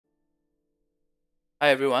Hi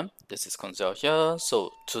everyone, this is Koinzell here.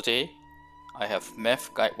 So today I have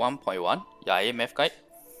Math Guide 1.1, Yae Math Guide,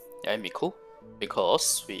 Yae Miko,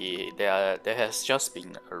 because there has just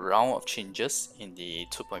been a round of changes in the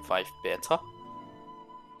 2.5 beta.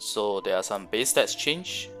 So there are some base stats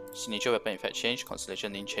change, signature weapon effect change,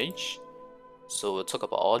 constellation name change. So we'll talk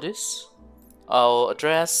about all this. I'll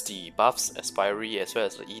address the buffs, expiry, as well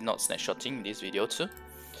as the E snapshotting in this video too.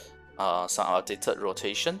 Some updated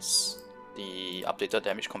rotations, the updated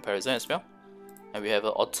damage comparison as well, and we have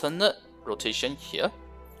an alternate rotation here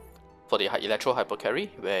for the electro hyper carry,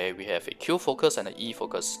 where we have a Q focus and an E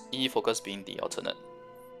focus being the alternate,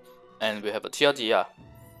 and we have a TLDR,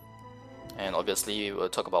 and obviously we'll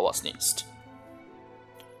talk about what's next.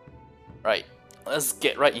 Right, let's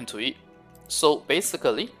get right into it. So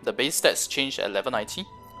basically the base stats changed at level 90.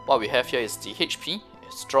 What we have here is the HP,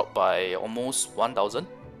 it's dropped by almost 1000.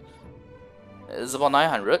 It's about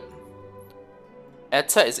 900.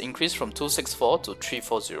 Attack is increased from 264 to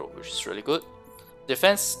 340, which is really good.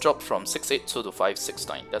 Defense dropped from 682 to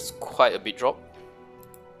 569. That's quite a big drop.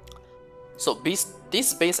 So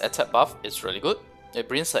this base attack buff is really good. It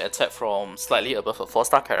brings the attack from slightly above a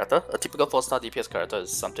 4-star character. A typical 4-star DPS character is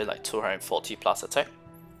something like 240 plus attack.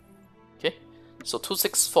 Okay, so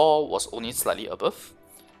 264 was only slightly above.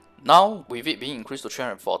 Now, with it being increased to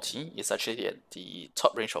 340, it's actually at the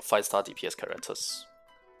top range of 5-star DPS characters.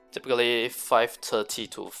 Typically 330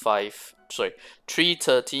 to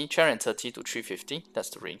 350 to 350, that's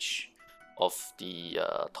the range of the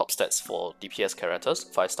top stats for DPS characters,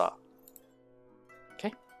 5-star.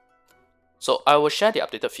 Okay, so I will share the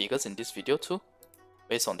updated figures in this video too,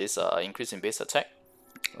 based on this increase in base attack.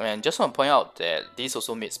 And just want to point out that this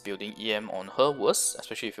also makes building EM on her worse,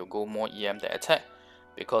 especially if you go more EM than attack,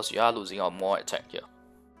 because you are losing out more attack here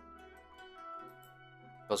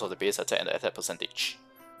because of the base attack and the attack percentage.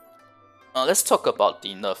 Let's talk about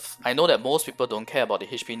the nerf. I know that most people don't care about the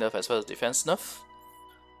HP nerf as well as defense nerf,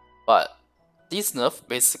 but this nerf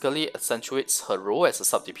basically accentuates her role as a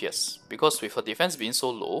sub DPS, because with her defense being so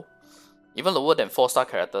low, even lower than 4-star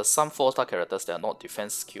characters, some 4-star characters that are not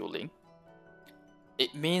defense skilling,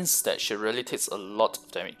 it means that she really takes a lot of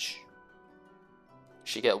damage.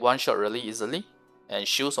 She gets one shot really easily, and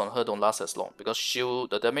shields on her don't last as long, because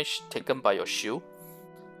the damage taken by your shield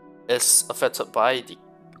is affected by the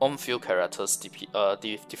on-field character's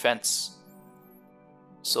defense.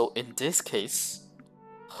 So in this case,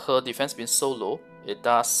 her defense being so low, it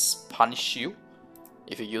does punish you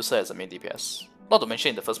if you use her as a main DPS. Not to mention,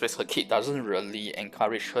 in the first place, her kit doesn't really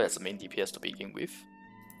encourage her as a main DPS to begin with.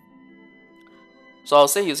 So I'll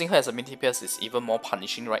say using her as a main DPS is even more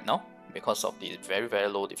punishing right now, because of the very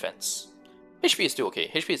low defense. HP is still okay.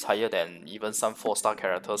 HP is higher than even some 4-star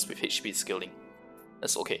characters with HP scaling.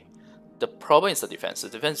 That's okay. The problem is the defense. The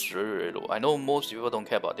defense is very low. I know most people don't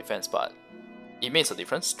care about defense, but it makes a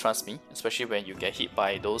difference, trust me, especially when you get hit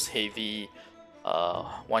by those heavy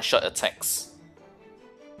one-shot attacks.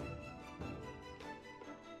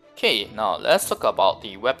 Okay, now let's talk about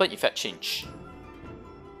the weapon effect change.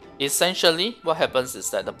 Essentially, what happens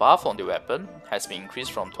is that the buff on the weapon has been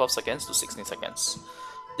increased from 12 seconds to 16 seconds.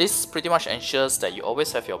 This pretty much ensures that you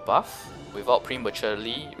always have your buff without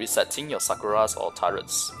prematurely resetting your Sakuras or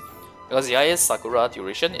turrets, because Yae's Sakura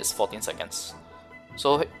duration is 14 seconds.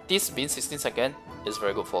 So this being 16 seconds is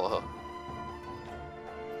very good for her.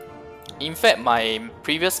 In fact, my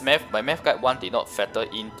Math Guide 1 did not factor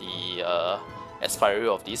in the expiry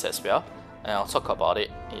of this as well, and I'll talk about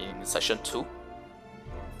it in section 2.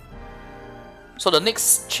 So the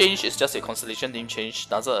next change is just a constellation name change.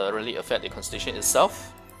 Doesn't really affect the constellation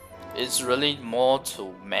itself. It's really more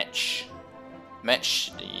to match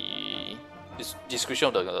the description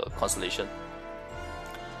of the constellation.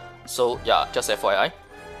 So yeah, just FYI,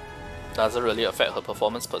 doesn't really affect her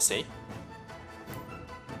performance per se.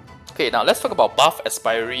 Okay, now let's talk about buff,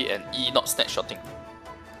 expiry, and E snapshotting.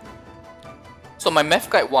 So my Math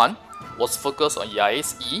Guide 1 was focused on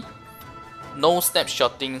Yae's E, no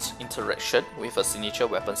snapshotting interaction with a signature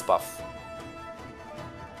weapons buff.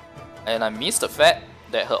 And I missed the fact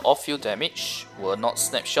that her off-field damage will not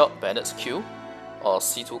snapshot Bennett's Q or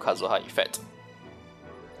C2 Kazuha effect.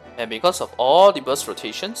 And because of all the burst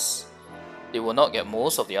rotations, they will not get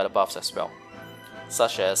most of the other buffs as well,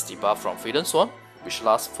 such as the buff from Freedom Swan, which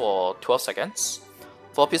lasts for 12 seconds,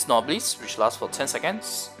 4-piece Nobles, which lasts for 10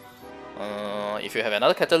 seconds. If you have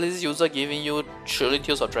another Catalyst user giving you Trillion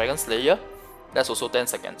Tears of Dragon Slayer, that's also 10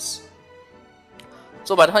 seconds.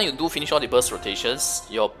 So by the time you do finish all the burst rotations,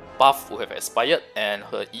 your buff will have expired and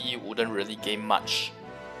her E wouldn't really gain much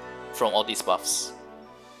from all these buffs.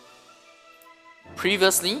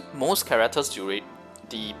 Previously, most characters'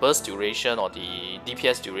 the burst duration or the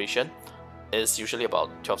DPS duration is usually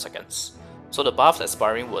about 12 seconds. So the buffs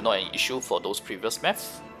expiring were not an issue for those previous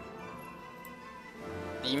maps.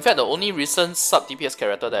 In fact, the only recent sub DPS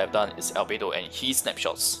character that I've done is Albedo and he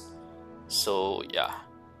snapshots. So yeah.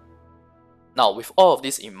 Now with all of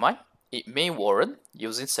this in mind, it may warrant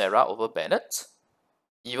using Sarah over Bennett,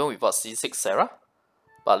 even without C6 Sarah,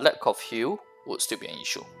 but lack of heal would still be an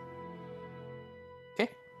issue.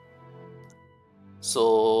 Okay.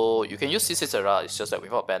 So you can use C6 Sarah, it's just that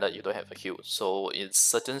without Bennett you don't have a heal. So in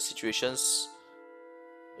certain situations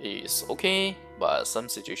it's okay, but some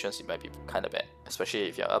situations it might be kind of bad, especially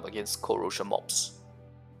if you're up against corrosion mobs.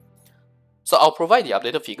 So I'll provide the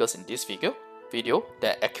updated figures in this video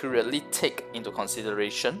that accurately take into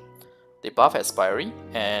consideration the buff expiry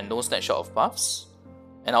and no snapshot of buffs,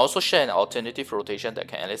 and I'll also share an alternative rotation that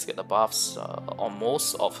can at least get the buffs on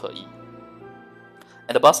most of her E.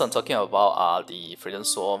 And the buffs I'm talking about are the Freedom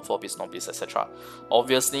Swarm, 4-piece, non-piece, etc.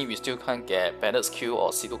 Obviously, we still can't get Bennett's Q or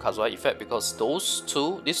C2 Kazuha effect because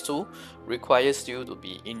these two requires you to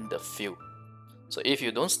be in the field. So if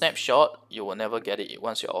you don't snapshot, you will never get it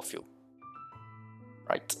once you're off field.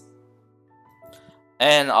 Right.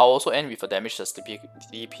 And I'll also end with a damage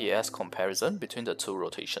DPS comparison between the two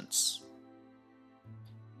rotations.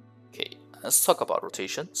 Okay, let's talk about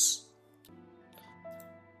rotations.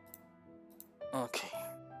 Okay,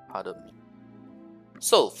 pardon me.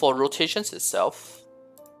 So for rotations itself,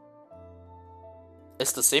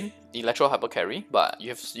 it's the same Electro Hyper Carry, but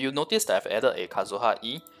you notice that I've added a Kazuha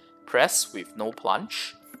E press with no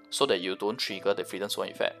plunge, so that you don't trigger the Freedom Swarm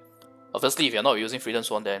effect. Obviously, if you're not using Freedom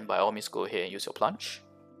Swarm, then by all means go ahead and use your plunge.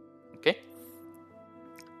 Okay.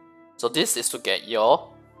 So this is to get your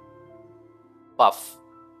buff.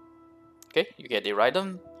 Okay, you get the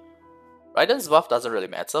Raiden's buff doesn't really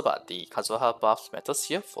matter, but the Kazuha buff matters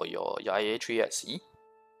here for your Yae 3xe.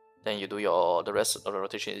 Then you do the rest of the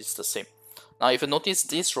rotation is the same. Now if you notice,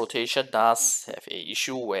 this rotation does have a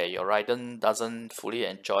issue where your Raiden doesn't fully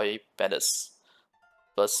enjoy Bennett's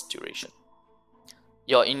burst duration.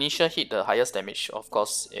 Your initial hit, the highest damage of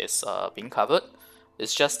course is being covered.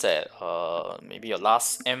 It's just that maybe your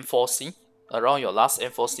last M4C, around your last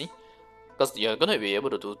M4C, because you're going to be able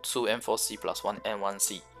to do 2 M4C plus 1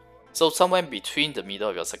 M1C. So somewhere between the middle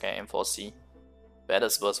of your second M4C,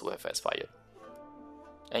 Bennett's burst will have expired.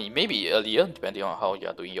 And it may be earlier depending on how you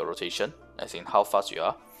are doing your rotation, as in how fast you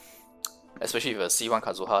are. Especially if you have C1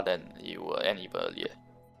 Kazuha, then you will end even earlier.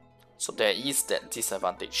 So there is that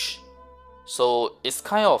disadvantage. So it's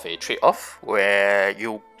kind of a trade-off where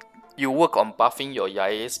you work on buffing your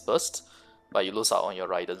Yae's burst, but you lose out on your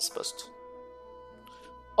Raiden's burst.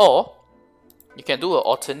 Or you can do an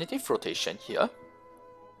alternative rotation here,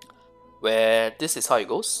 where this is how it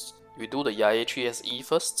goes. You do the Yae 3xe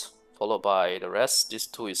first, followed by the rest. This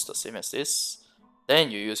 2 is the same as this. Then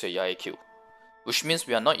you use your Yae Q, which means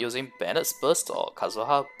we are not using Bennett's burst or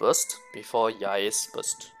Kazuha burst before Yae's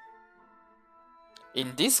burst.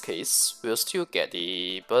 In this case, we'll still get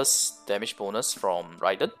the burst damage bonus from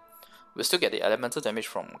Raiden. We'll still get the elemental damage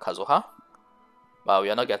from Kazuha, but we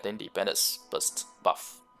are not getting the Bennett's burst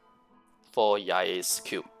buff for Yae's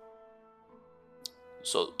Q.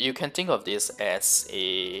 So you can think of this as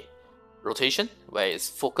a rotation where it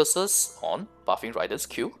focuses on buffing Raiden's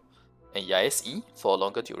Q and Yae's E for a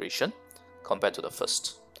longer duration compared to the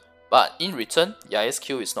first. But in return, Yae's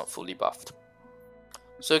Q is not fully buffed.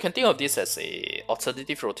 So you can think of this as a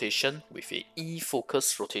alternative rotation with a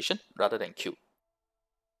E-focused rotation rather than Q.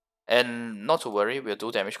 And not to worry, we'll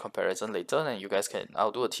do damage comparison later, and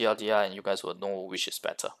I'll do a TLDR and you guys will know which is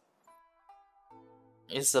better.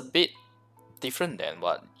 It's a bit different than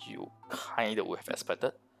what you kind of would have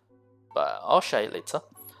expected, but I'll share it later.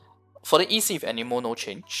 For the EC, if anymore, no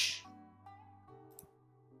change.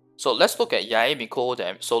 So let's look at Yae Miko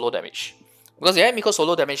solo damage. Because Yae Miko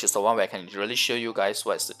solo damage is the one where I can really show you guys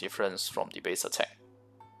what is the difference from the base attack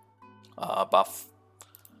buff.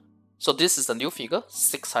 So this is the new figure,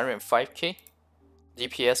 605k.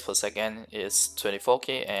 DPS per second is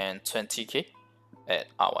 24k and 20k at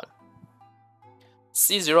R1.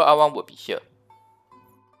 C0 R1 would be here.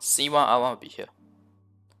 C1 R1 would be here.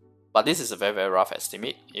 But this is a very rough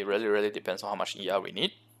estimate. It really depends on how much ER we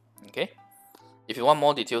need. Okay. If you want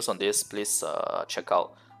more details on this, please check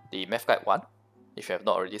out the Math Guide 1 if you have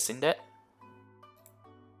not already seen that.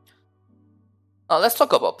 Now let's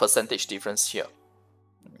talk about percentage difference here.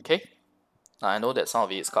 Okay. Now I know that some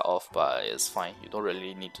of it is cut off, but it's fine. You don't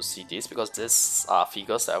really need to see this because these are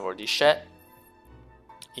figures that I've already shared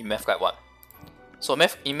in Math Guide 1. So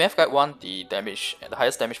in Math Guide 1, the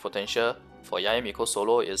highest damage potential for Yae Miko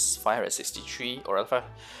Solo is 563 or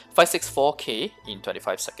 564k in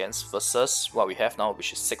 25 seconds versus what we have now,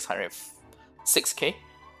 which is 606k,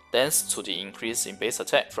 thanks to the increase in base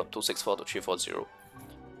attack from 264 to 340.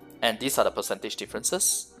 And these are the percentage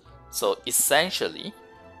differences. So essentially,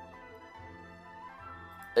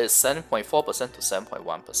 it's 7.4% to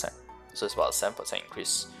 7.1%. So it's about a 7%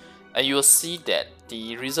 increase. And you will see that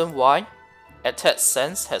the reason why attack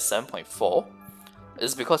sense has 7.4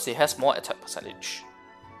 is because it has more attack percentage,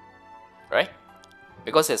 right?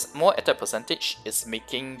 Because it has more attack percentage, it's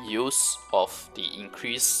making use of the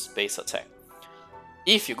increased base attack.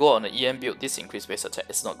 If you go on an EM build, this increased base attack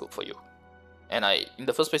is not good for you. And in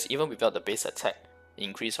the first place, even without the base attack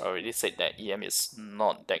increase, I already said that EM is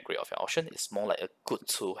not that great of an option. It's more like a good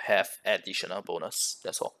to have additional bonus,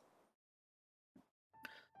 that's all.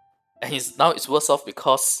 And now it's worse off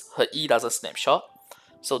because her E doesn't snapshot.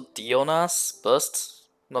 So Diona's burst,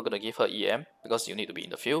 not gonna give her EM because you need to be in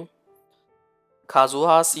the field.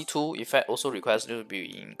 Kazuha C2 effect also requires you to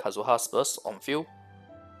be in Kazuha's burst on field.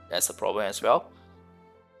 That's a problem as well.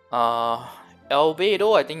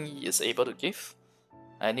 Albedo, I think he is able to give.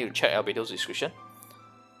 I need to check Albedo's description.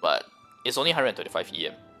 But it's only 125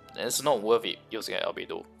 EM. And it's not worth it using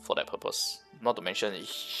Albedo for that purpose. Not to mention,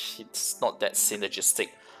 it's not that synergistic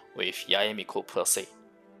with Yae Miko per se.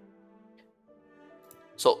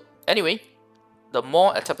 So anyway, the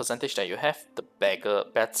more attack percentage that you have, the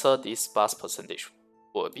better this burst percentage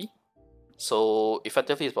will be. So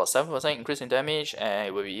effectively it's about 7% increase in damage, and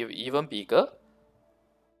it will be even bigger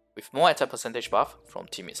with more attack percentage buff from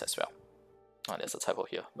teammates as well. There's a typo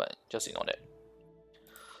here, but just ignore that.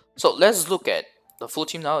 So let's look at the full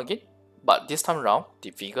team now again. But this time around,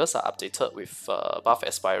 the figures are updated with buff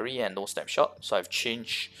expiry and no snapshot. So I've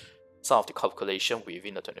changed some of the calculation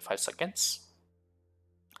within the 25 seconds.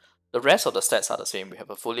 The rest of the stats are the same. We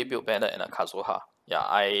have a fully built Bennett and a Kazuha. Yeah,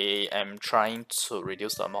 I am trying to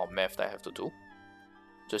reduce the amount of math that I have to do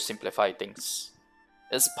to simplify things.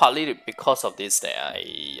 It's partly because of this that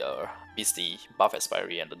I missed the buff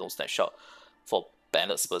expiry and the no snapshot for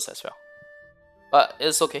Bennett's burst as well. But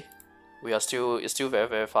it's okay. It's still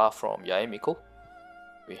very far from Yae Miko.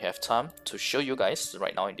 We have time to show you guys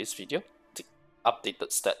right now in this video the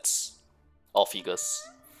updated stats or figures.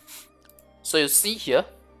 So you see here,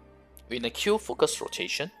 in the Q focus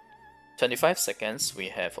rotation, 25 seconds we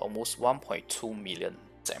have almost 1.2 million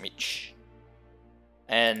damage.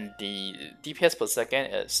 And the DPS per second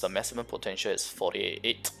is the maximum potential is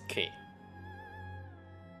 48k.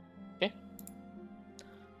 Okay.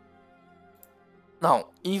 Now,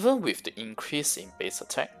 even with the increase in base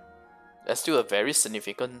attack, there's still a very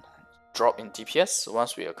significant drop in DPS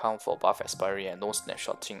once we account for buff expiry and no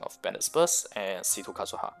snapshotting of Bennett's burst and C2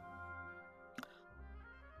 Kazuha.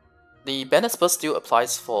 The Bennett's burst still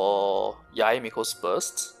applies for Yae Miko's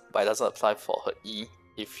burst, but it doesn't apply for her E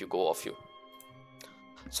if you go off field.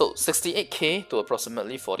 So 68k to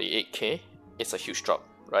approximately 48k is a huge drop,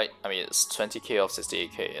 right? I mean, it's 20k of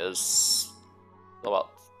 68k is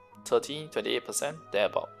about 28%,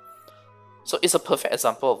 thereabout. So it's a perfect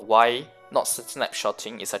example of why not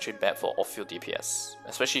snapshotting is actually bad for off-field DPS,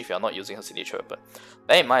 especially if you're not using her signature weapon.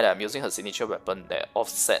 Bear in mind that I'm using her signature weapon that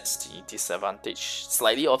offsets the disadvantage,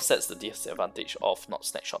 slightly offsets the disadvantage of not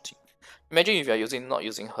snapshotting. Imagine if you're not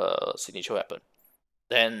using her signature weapon,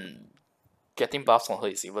 then getting buffs on her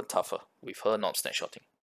is even tougher with her not snapshotting.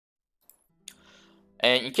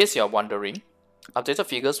 And in case you're wondering, updated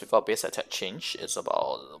figures without base attack change is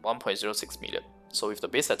about 1.06 million. So with the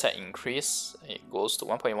base attack increase, it goes to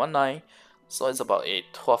 1.19, so it's about a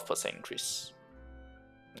 12% increase.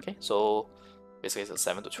 Okay, so basically it's a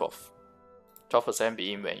 7 to 12. 12%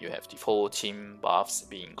 being when you have the whole team buffs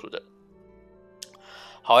being included.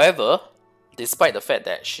 However, despite the fact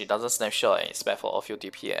that she doesn't snapshot and is bad for off-field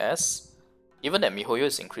DPS, even that MiHoYo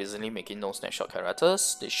is increasingly making no snapshot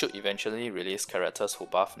characters, they should eventually release characters who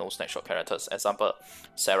buff no snapshot characters. Example,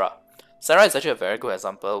 Sarah. Sarah is actually a very good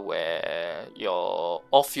example where your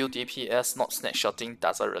off-field DPS not snapshotting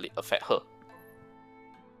doesn't really affect her,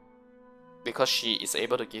 because she is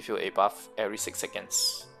able to give you a buff every 6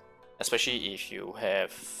 seconds. Especially if you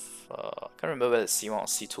have, I can't remember whether it's C1 or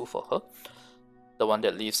C2 for her, the one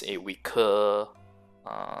that leaves a weaker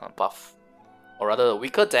buff. Or rather,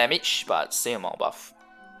 weaker damage, but same amount of buff.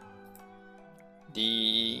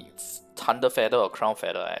 The Thunder Feather or Crown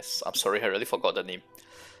Feather, I'm sorry, I really forgot the name.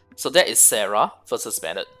 So that is Sarah versus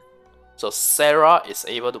Bennett. So Sarah is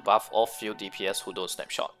able to buff off-field DPS who don't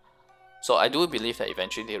snapshot. So I do believe that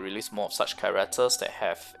eventually they release more of such characters that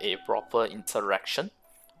have a proper interaction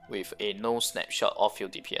with a no snapshot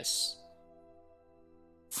off-field DPS.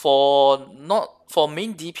 For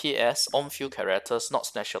main DPS on field characters, not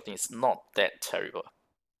snapshotting is not that terrible.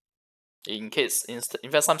 In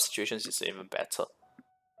fact, some situations it's even better.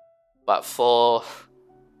 But for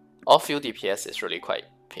off field DPS, it's really quite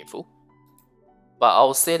painful. But I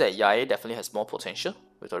would say that Yae definitely has more potential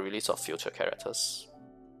with the release of future characters.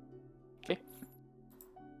 Okay.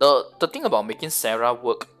 The thing about making Sarah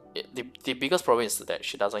work, the biggest problem is that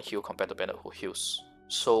she doesn't heal compared to Bennett, who heals.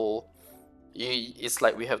 So it's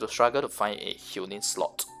like we have to struggle to find a healing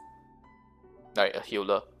slot, like a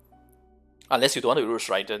healer. Unless you don't want to use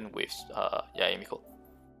Raiden with Yae Miko,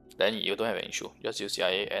 then you don't have an issue. Just use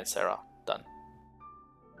Yae and Sarah, done.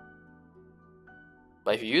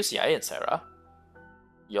 But if you use Yae and Sarah,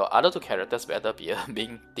 your other two characters better be a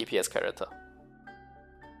being DPS character.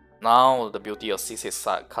 Now the beauty of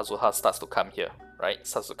 6-6 Kazuha starts to come here, right?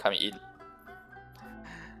 Starts to come in.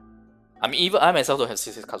 I mean, even I myself don't have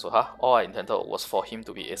 6-6 Kazuha. All I intended was for him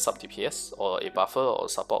to be a sub DPS or a buffer or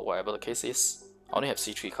support, whatever the case is. I only have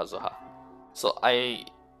C3 Kazuha. So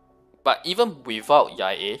but even without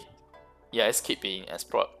Yae, Yae's keep being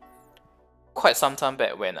explored. Quite some time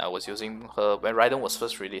back when I was using her, when Raiden was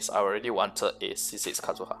first released, I already wanted a C6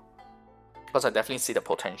 Kazuha. Because I definitely see the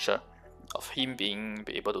potential of him being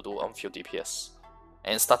able to do on-field DPS.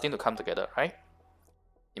 And starting to come together, right?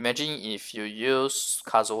 Imagine if you use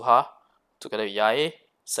Kazuha together with Yae,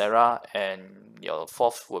 Sarah, and your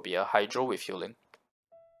fourth will be a Hydro with healing.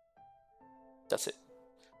 That's it.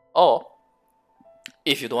 Or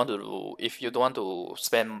if you don't want to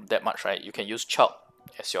spend that much, right, you can use Chop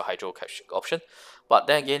as your Hydro option, but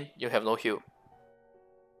then again you have no heal.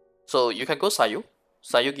 So you can go Sayu.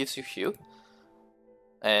 Sayu gives you heal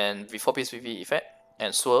and before PVP effect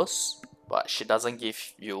and swirls, but she doesn't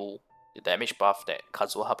give you the damage buff that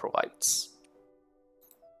Kazuha provides.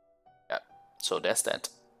 Yeah, so that's that.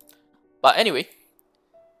 But anyway,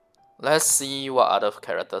 let's see what other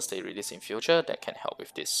characters they release in future that can help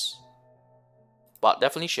with this. But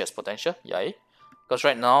definitely she has potential, Yae. Because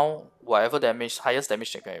right now, whatever damage, highest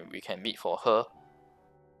damage that we can meet for her,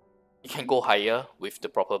 it can go higher with the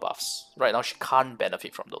proper buffs. Right now, she can't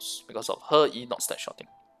benefit from those because of her E not snapshotting.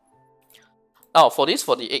 Now, for the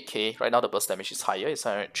 8k, right now the burst damage is higher, it's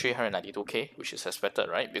 392k, which is expected,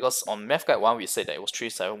 right? Because on Math Guide 1, we said that it was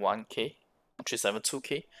 371k,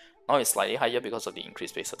 372k. Now it's slightly higher because of the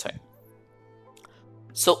increased base attack.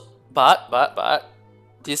 So, but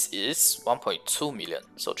this is 1.2 million,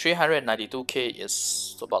 so 392k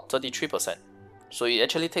is about 33%. So it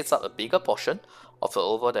actually takes up a bigger portion of the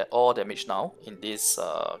overall damage now in this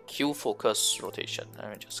Q focus rotation.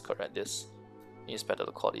 Let me just correct this. It's better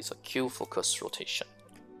to call this a Q focus rotation,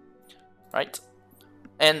 right?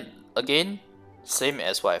 And again, same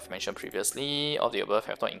as what I've mentioned previously, all the above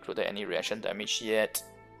have not included any reaction damage yet.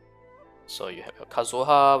 So you have your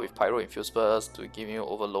Kazuha with Pyro Infused Burst to give you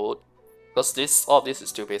overload. Because all of this is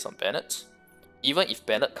still based on Bennett. Even if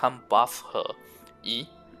Bennett can't buff her E,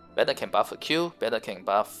 Bennett can buff her Q, Bennett can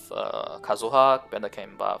buff Kazuha, Bennett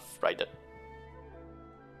can buff Raiden.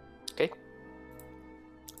 Okay.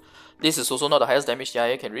 This is also not the highest damage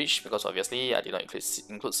Yae can reach because obviously I did not include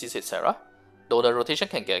C6 Sarah. Though the rotation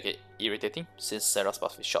can get irritating since Sarah's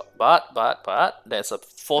buff is short. But there's a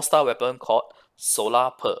 4-star weapon called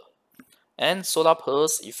Solar Pearl. And Solar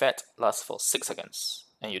Pearl's effect lasts for 6 seconds.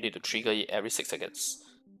 And you need to trigger it every 6 seconds.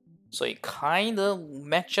 So it kinda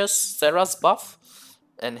matches Sarah's buff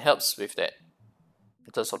and helps with that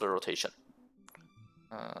in terms of the rotation.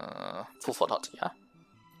 Food for thought, yeah.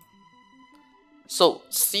 So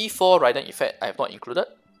C4 Raiden effect I have not included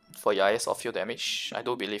for Yae's off-field damage. I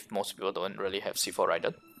do believe most people don't really have C4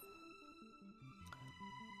 Raiden.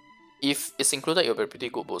 If it's included, it will be a pretty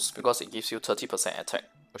good boost because it gives you 30% attack,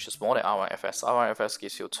 which is more than R1FS. R1FS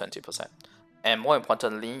gives you 20%. And more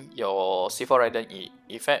importantly, your C4 Raiden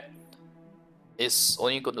effect is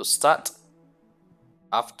only going to start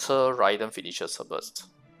after Raiden finishes her burst,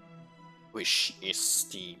 which is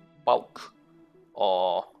the bulk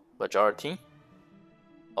or majority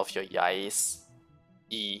of your Yae's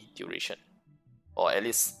E duration, or at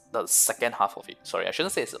least the second half of it. Sorry, I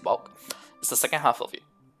shouldn't say it's the bulk, it's the second half of it.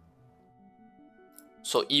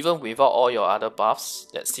 So even without all your other buffs,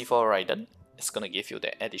 that C4 Raiden is going to give you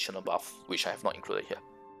that additional buff, which I have not included here.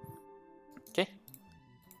 Okay.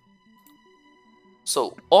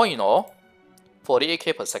 So all in all,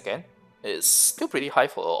 48k per second is still pretty high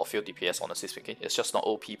for off-field DPS, honestly speaking. It's just not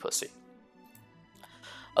OP per se.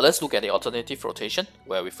 Let's look at the alternative rotation,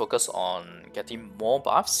 where we focus on getting more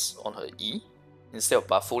buffs on her E instead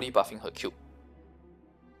of fully buffing her Q.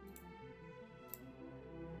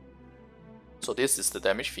 So this is the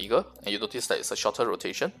damage figure, and you notice that it's a shorter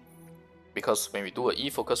rotation because when we do a E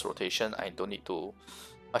focus rotation, I don't need to,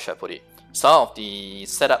 how should I put it? Some of the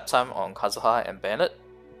setup time on Kazuha and Bennett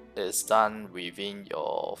is done within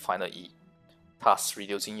your final E, thus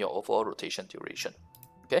reducing your overall rotation duration.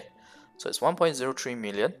 Okay, so it's 1.03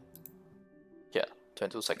 million. Here,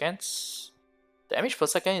 22 seconds. Damage per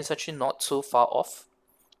second is actually not too far off.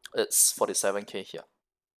 It's 47k here.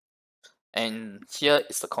 And here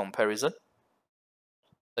is the comparison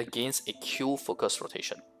against a Q focus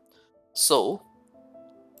rotation. So,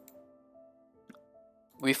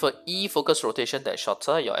 with an E focus rotation that's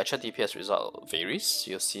shorter, your actual DPS result varies.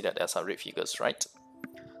 You'll see that there's some red figures, right?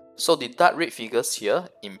 So the dark red figures here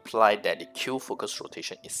imply that the Q focus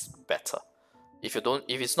rotation is better. If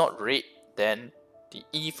it's not red, then the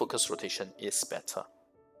E focus rotation is better.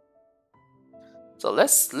 So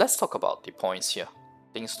let's talk about the points here,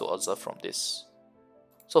 things to observe from this.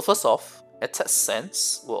 So first off, attack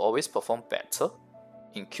sense will always perform better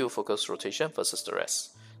in Q focus rotation versus the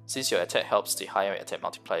rest, since your attack helps the higher attack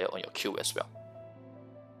multiplier on your Q as well.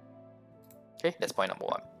 Okay, that's point number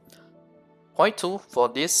 1. Point 2, for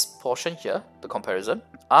this portion here, the comparison,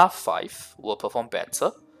 R5 will perform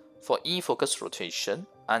better for E focus rotation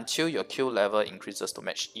until your Q level increases to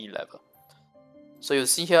match E level. So you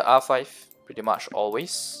see here R5 pretty much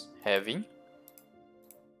always having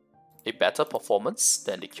a better performance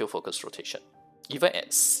than the Q focus rotation, even at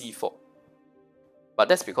C4. But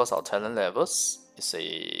that's because our talent levels is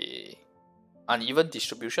a uneven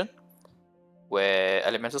distribution, where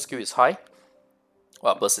elemental skill is high,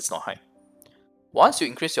 while burst is not high. Once you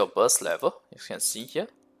increase your burst level, you can see here,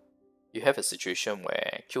 you have a situation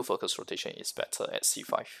where Q focus rotation is better at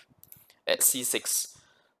C5. At C6,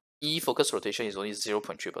 E focus rotation is only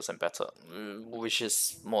 0.3% better, which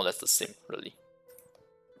is more or less the same, really.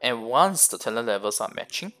 And once the talent levels are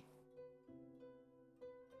matching,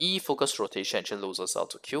 E focus rotation actually loses out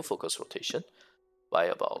to Q focus rotation by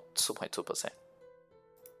about 2.2%.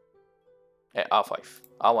 At R5,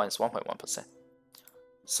 R1 is 1.1%.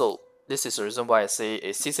 So this is the reason why I say a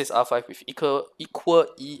C6 R5 with equal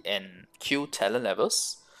E and Q talent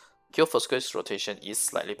levels, Q focus rotation is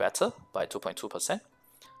slightly better by 2.2%,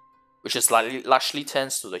 which is largely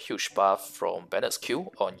thanks to the huge buff from Bennett's Q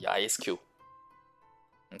on Yae's Q.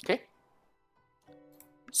 Okay.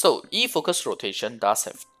 So E focus rotation does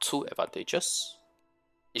have 2 advantages.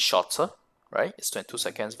 It's shorter, right? It's 22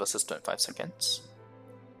 seconds versus 25 seconds.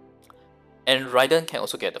 And Raiden can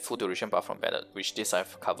also get the full duration buff from Bennett, which this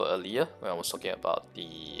I've covered earlier when I was talking about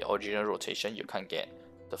the original rotation. You can't get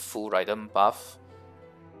the full Raiden buff,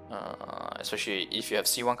 especially if you have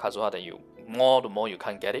C1 Kazuha, then the more you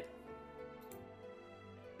can't get it.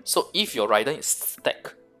 So if your Raiden is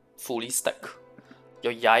fully stacked,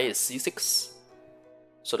 your Yae is C6,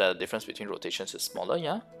 so that the difference between rotations is smaller,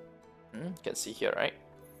 yeah? You can see here, right?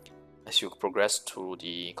 As you progress through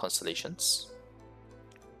the constellations.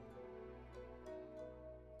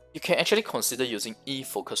 You can actually consider using E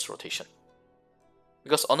focus rotation,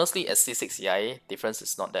 because honestly at C6 Yae, difference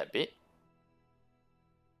is not that big.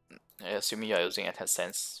 Assuming you are using attack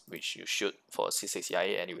sense, which you should for C6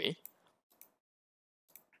 Yae anyway.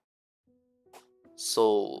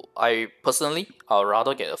 So I personally, I'd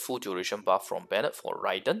rather get a full duration buff from Bennett for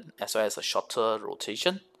Raiden, as well as a shorter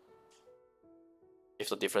rotation, if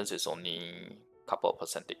the difference is only a couple of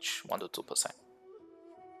percentage, 1 to 2%.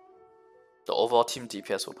 The overall team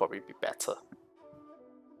DPS will probably be better.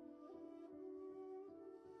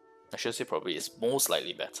 I should say probably is most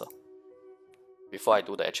likely better, before I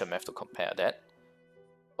do the actual math to compare that.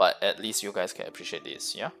 But at least you guys can appreciate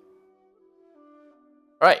this, yeah?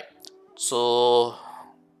 Alright, so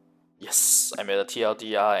yes, I made a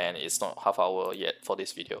TLDR and it's not half hour yet for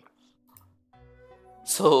this video.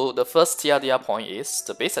 So the first TLDR point is,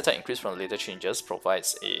 the base attack increase from later changes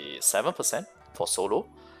provides a 7% for solo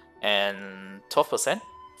and 12%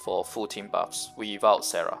 for full team buffs without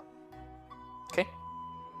Sarah. Okay.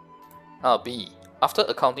 Now B, after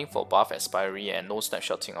accounting for buff expiry and no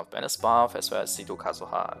snapshotting of Bennett's buff as well as C2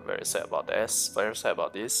 Kazuha, very sad about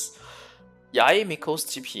this. Yae Miko's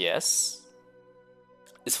TPS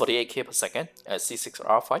is 48k per second at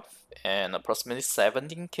C6R5 and approximately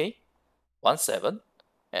 17k, 17,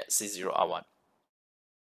 at C0R1.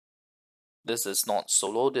 This is not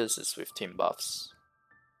solo, this is with team buffs.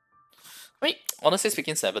 I mean, honestly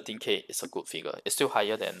speaking, 17k is a good figure. It's still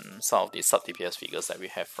higher than some of the sub DPS figures that we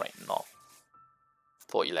have right now,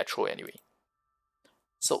 for Electro anyway.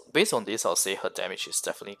 So based on this, I'll say her damage is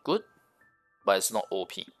definitely good, but it's not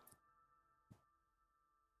OP.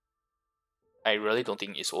 I really don't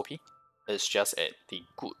think it's OP. It's just at the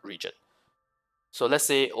good region. So let's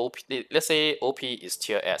say OP is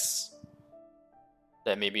tier S.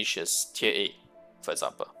 then maybe she's tier A, for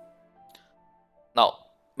example. Now,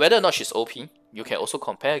 whether or not she's OP, you can also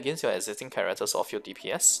compare against your existing characters of your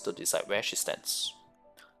DPS to decide where she stands.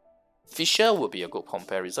 Fisher would be a good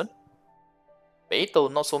comparison.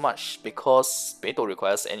 Beidou not so much, because Beidou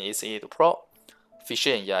requires NACA to proc.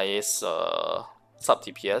 Fisher and Yae's sub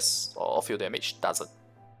DPS or off-field damage doesn't.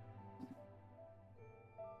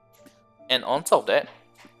 And on top of that,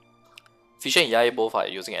 Fisher and Yae both are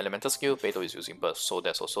using elemental skill, Beidou is using burst, so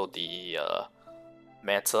there's also the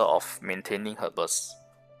matter of maintaining her burst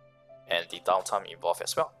and the downtime involved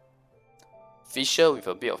as well. Fisher, with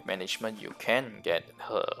a bit of management, you can get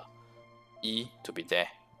her E to be there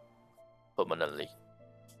permanently.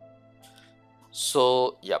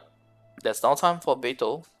 So, yep, there's downtime for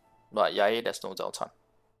Beidou, but Yae, there's no downtime.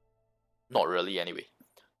 Not really, anyway.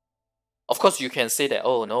 Of course, you can say that,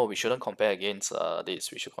 oh no, we shouldn't compare against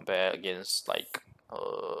this, we should compare against like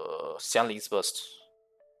Xiangling's burst.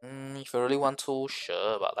 If you really want to,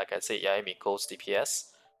 sure, but like I said, Yae Miko's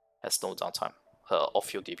DPS has no downtime. Her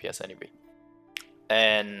off-field DPS anyway.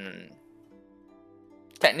 And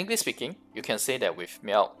technically speaking, you can say that with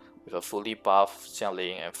Melt, with a fully buffed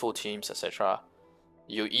Xiangling and full teams, etc.,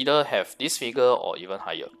 you either have this figure or even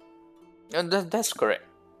higher. And that's correct.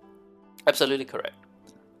 Absolutely correct.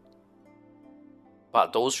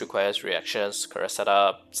 But those requires reactions, correct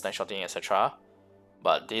setup, snapshotting, etc.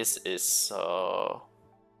 But this is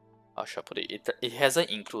how should I put it? It hasn't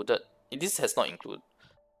included. This has not included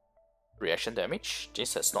reaction damage.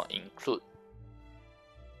 This has not include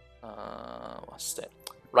what's that?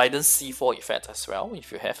 Raiden's C4 effect as well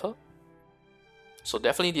if you have her. So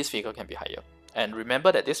definitely this figure can be higher. And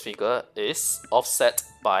remember that this figure is offset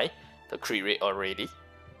by the crit rate already,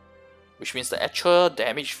 which means the actual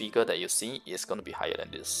damage figure that you see is going to be higher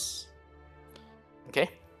than this. Okay,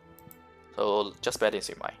 so just bear this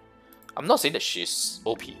in mind. I'm not saying that she's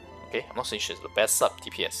OP. Okay, I'm not saying she's the best sub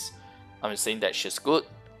DPS. I'm saying that she's good,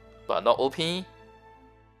 but not OP.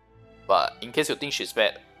 But in case you think she's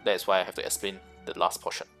bad, that's why I have to explain the last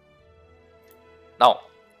portion. Now,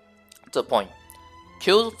 third point.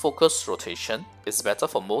 Kill focus rotation is better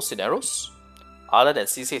for most scenarios, other than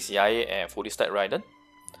C6 Yae and fully stacked Raiden,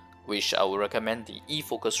 which I would recommend the E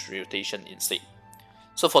focus rotation instead.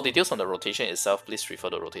 So for details on the rotation itself, please refer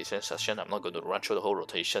to the rotation session. I'm not going to run through the whole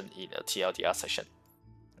rotation in a TLDR session.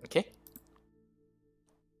 Okay?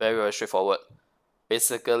 Very, very straightforward.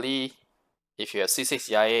 Basically, if you have C6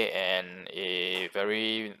 Yae and a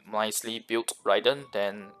very nicely built Raiden,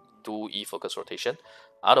 then do E focus rotation.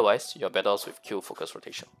 Otherwise, you're better off with Q focus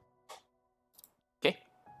rotation. Okay?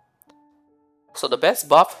 So the best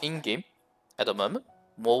buff in-game at the moment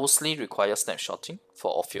mostly requires snapshotting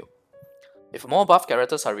for off-field. If more buff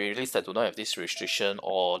characters are released that do not have this restriction,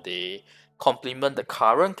 or they complement the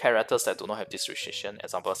current characters that do not have this restriction,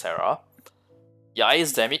 example Sarah,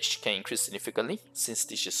 Yae's damage can increase significantly since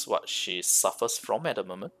this is what she suffers from at the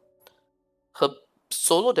moment. Her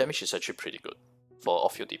solo damage is actually pretty good for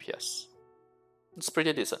off-field DPS. It's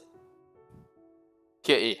pretty decent.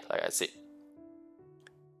 Tier A, like I said.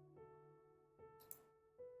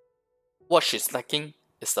 What she's lacking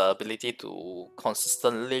is the ability to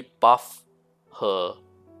consistently buff her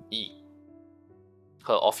E,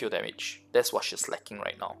 her off-field damage. That's what she's lacking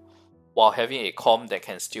right now, while having a comp that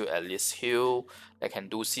can still at least heal, that can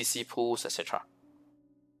do CC pulls, etc.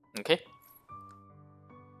 Okay?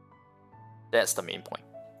 That's the main point.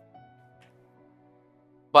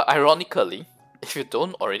 But ironically, if you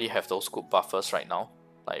don't already have those good buffers right now,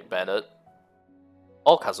 like Bennett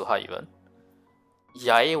or Kazuha even,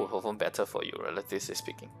 Yae will perform better for you, relatively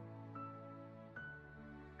speaking.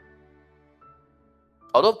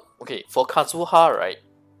 Although, okay, for Kazuha, right,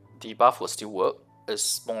 the buff will still work.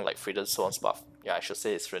 It's more like Freedom Sworn's buff. Yeah, I should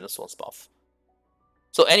say it's Freedom Sworn's buff.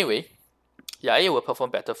 So anyway, Yae will perform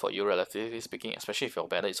better for you, relatively speaking, especially if your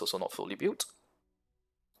banner is also not fully built.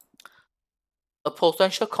 A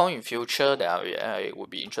potential comp in future that I would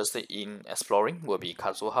be interested in exploring will be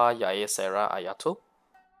Kazuha, Yae, Sarah, Ayato.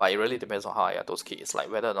 But it really depends on how Ayato's kit is,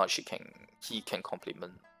 like whether or not he can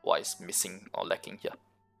complement what is missing or lacking here.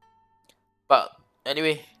 But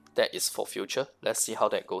anyway, that is for future. Let's see how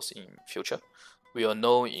that goes in future. We will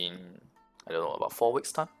know in, I don't know, about 4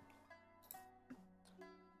 weeks time.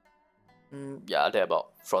 Yeah, they're about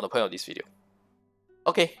from the point of this video.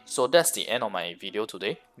 Okay, so that's the end of my video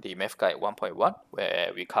today, the Math Guide 1.1,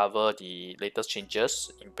 where we cover the latest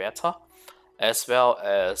changes in beta, as well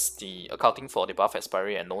as the accounting for the buff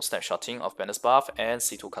expiry and no snapshotting of Bennett's buff and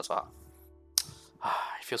C2 Kazuha.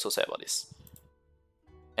 I feel so sad about this.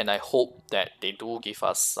 And I hope that they do give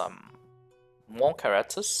us some more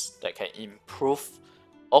characters that can improve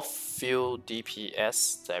off-field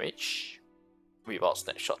DPS damage without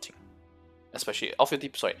snapshotting. Especially off-field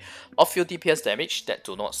DPS damage that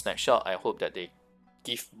do not snapshot. I hope that they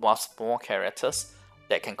give more characters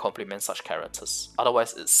that can complement such characters.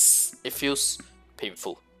 Otherwise, it feels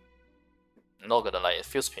painful. Not gonna lie, it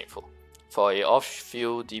feels painful for a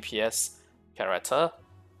off-field DPS character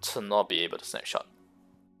to not be able to snapshot.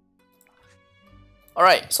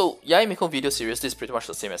 Alright, so Yae Miko video series, this is pretty much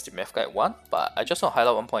the same as the Math Guide 1, but I just want to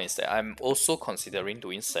highlight one point is that I'm also considering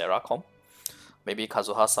doing Sarah comp. Maybe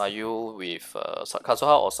Kazuha Sayu with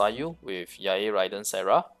Kazuha or Sayu with Yae Raiden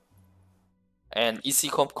Sarah, and EC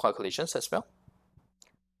comp calculations as well.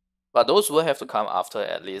 But those will have to come after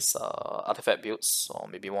at least artifact builds or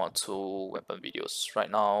maybe 1 or 2 weapon videos. Right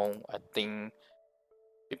now, I think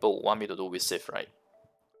people want me to do Wisif, right?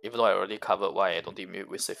 Even though I already covered why I don't think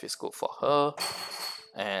Wisif is good for her.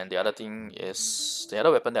 And the other thing is, the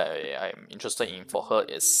other weapon that I'm interested in for her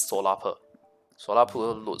is Solar Pearl. Solar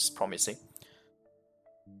Pearl looks promising.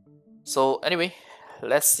 So anyway,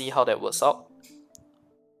 let's see how that works out.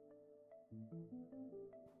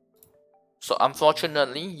 So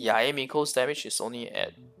unfortunately, Yae Miko's damage is only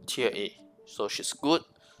at tier A. So she's good,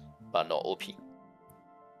 but not OP.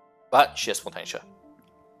 But she has potential.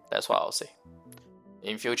 That's what I'll say.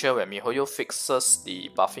 In future, when MiHoYo fixes the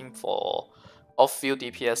buffing for off-field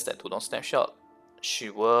DPS that do not snapshot, she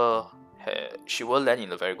will land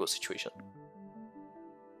in a very good situation.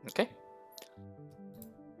 Okay.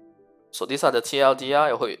 So these are the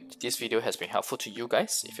TLDR. I hope this video has been helpful to you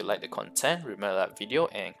guys. If you like the content, remember that video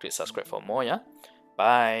and click subscribe for more. Yeah.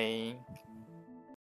 Bye.